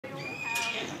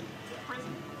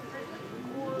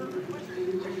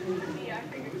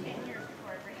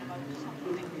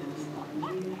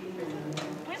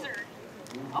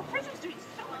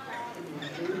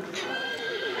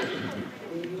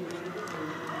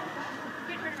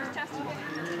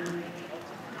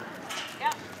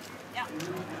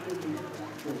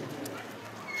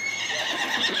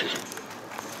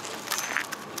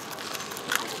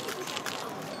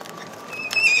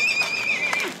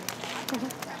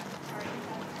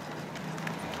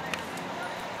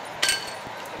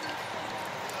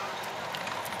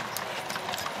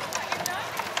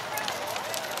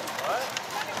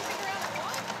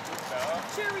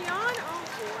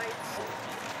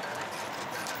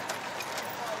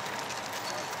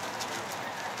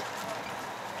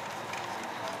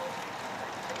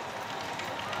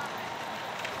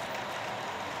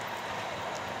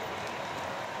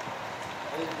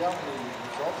tell me the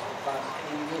results of Class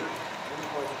 88. In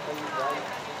first place, driver in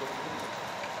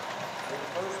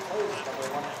first place, number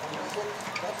 126,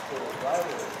 Kestrel,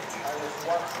 driver, Iris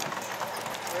Watson.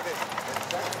 In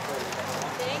second place, number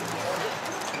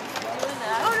 127, driver,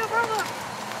 Oh, no problem.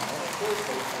 and in third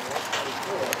place, number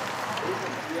 124,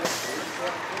 Asian GX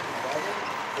 817, driver,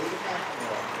 David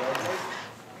McNamara. Congratulations.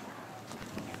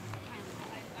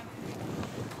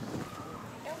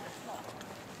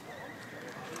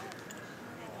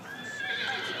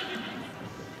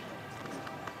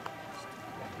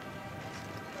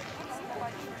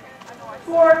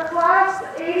 For Class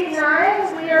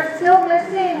 89, we are still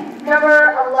missing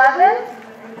number 11.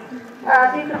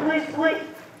 If you could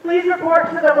please report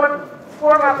to the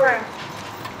warm-up ring.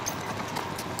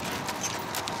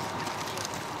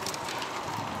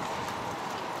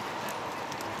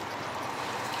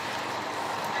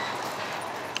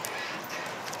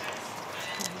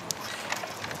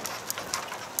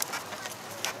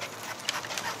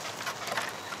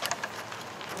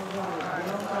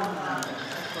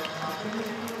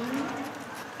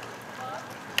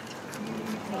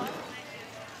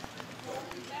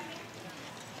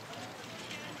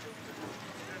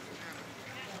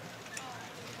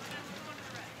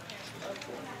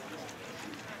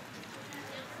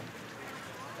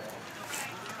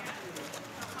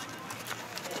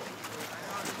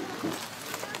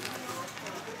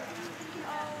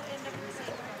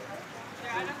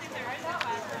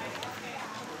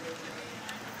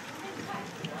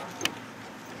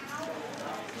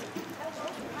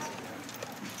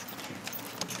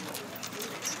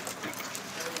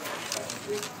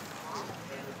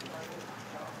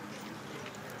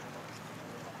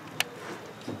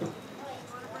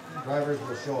 Drivers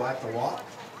will show at the walk.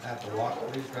 At the walk,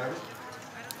 please, drivers.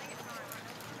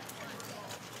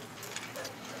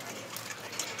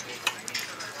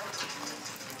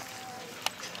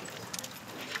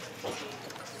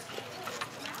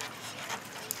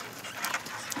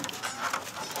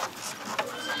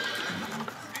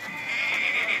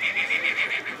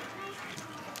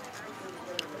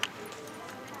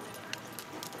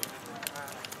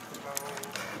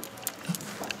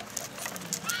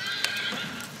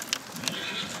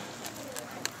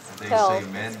 They say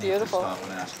men need to stop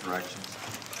and ask directions.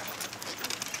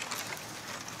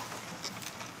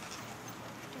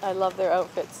 I love their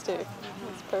outfits too.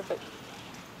 It's perfect.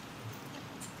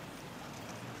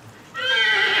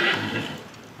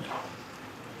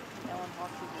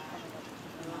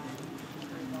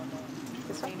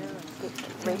 This one?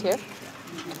 Right here?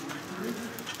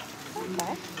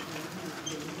 Okay.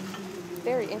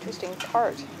 Very interesting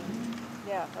cart.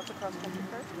 Yeah, that's a cross-country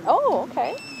cart. Oh,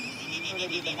 okay. Where they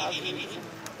do the hazards.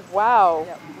 Wow.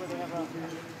 Yeah, where they have the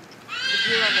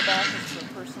gear on the back is for a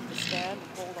person to stand and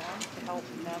hold on to help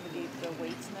navigate the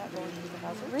weights and that going through the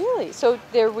hazard. Really? So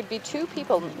there would be two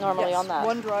people normally on that?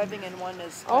 One driving and one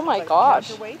is oh my gosh.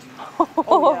 counterweight.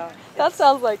 Oh yeah. That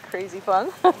sounds like crazy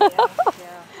fun. Yeah.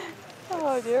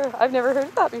 Oh dear, I've never heard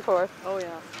of that before. Oh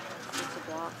yeah. It's a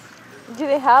blast. Do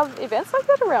they have events like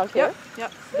that around here?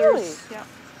 Yep. Really? Yeah.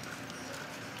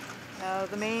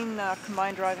 The main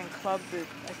combined driving club, I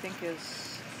think,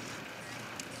 is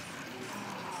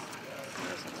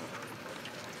where is it?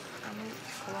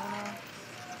 Kelowna,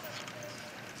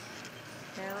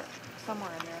 Merritt,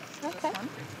 somewhere in there. Okay. This one.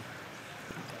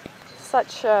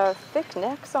 Such thick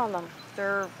necks on them.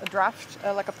 They're a draft,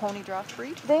 like a pony draft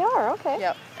breed. They are, okay.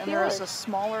 Yep. And there is Good. a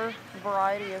smaller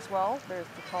variety as well. There's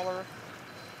the taller.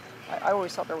 I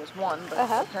always thought there was one, but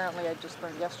apparently I just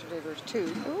learned yesterday there's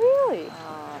two. Really?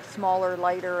 Smaller,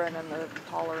 lighter, and then the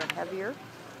taller and heavier.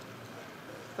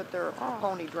 But they're a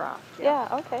pony draft. Yeah,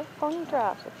 okay. Pony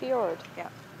draft, a fjord. Yeah.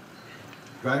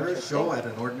 Drivers, show at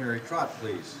an ordinary trot,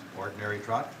 please. Ordinary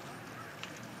trot.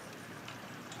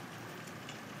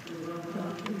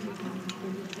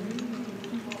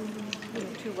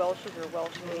 Two Welshes or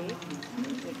Welsh hay.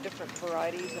 They have different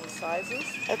varieties and sizes.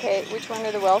 Okay, which one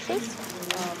are the Welshes?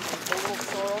 The little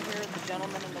sorrel here, the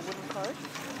gentleman in the wooden cart,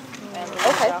 and the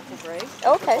little apple gray.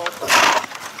 Okay.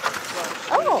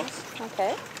 Oh,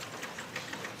 okay.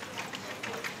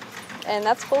 And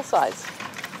that's full size?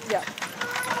 Yeah.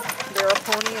 They're a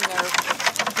pony and I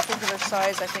think their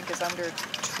size, I think, is under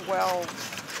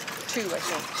 12'2", I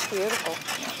think. Beautiful.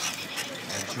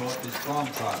 And show at the strong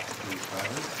trot, please,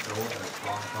 drivers. Show at a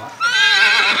strong trot.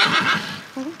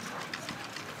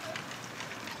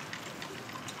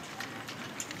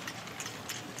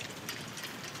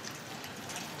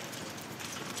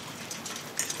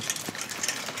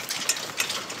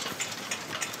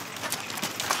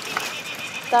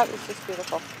 That is just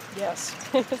beautiful. Yes.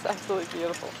 It's absolutely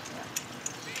beautiful.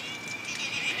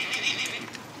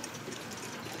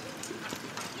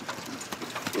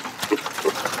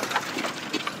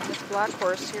 black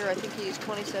horse here, I think he's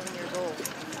 27 years old.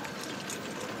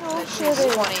 Oh, And she's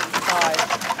kidding.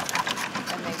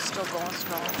 25. And they still going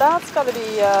strong. That's got to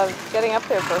be getting up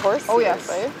there for horse Oh, years, yes.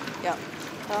 right? Yeah.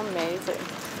 Amazing.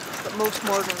 But most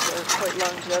Morgans are quite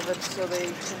longevous, so they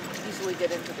can easily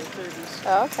get into their 30s.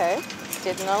 Okay.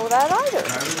 Didn't know that either.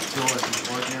 Drivers, go at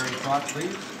the ordinary trot,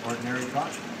 please. Ordinary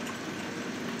trot.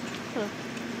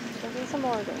 Give me some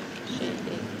order.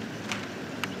 Shady.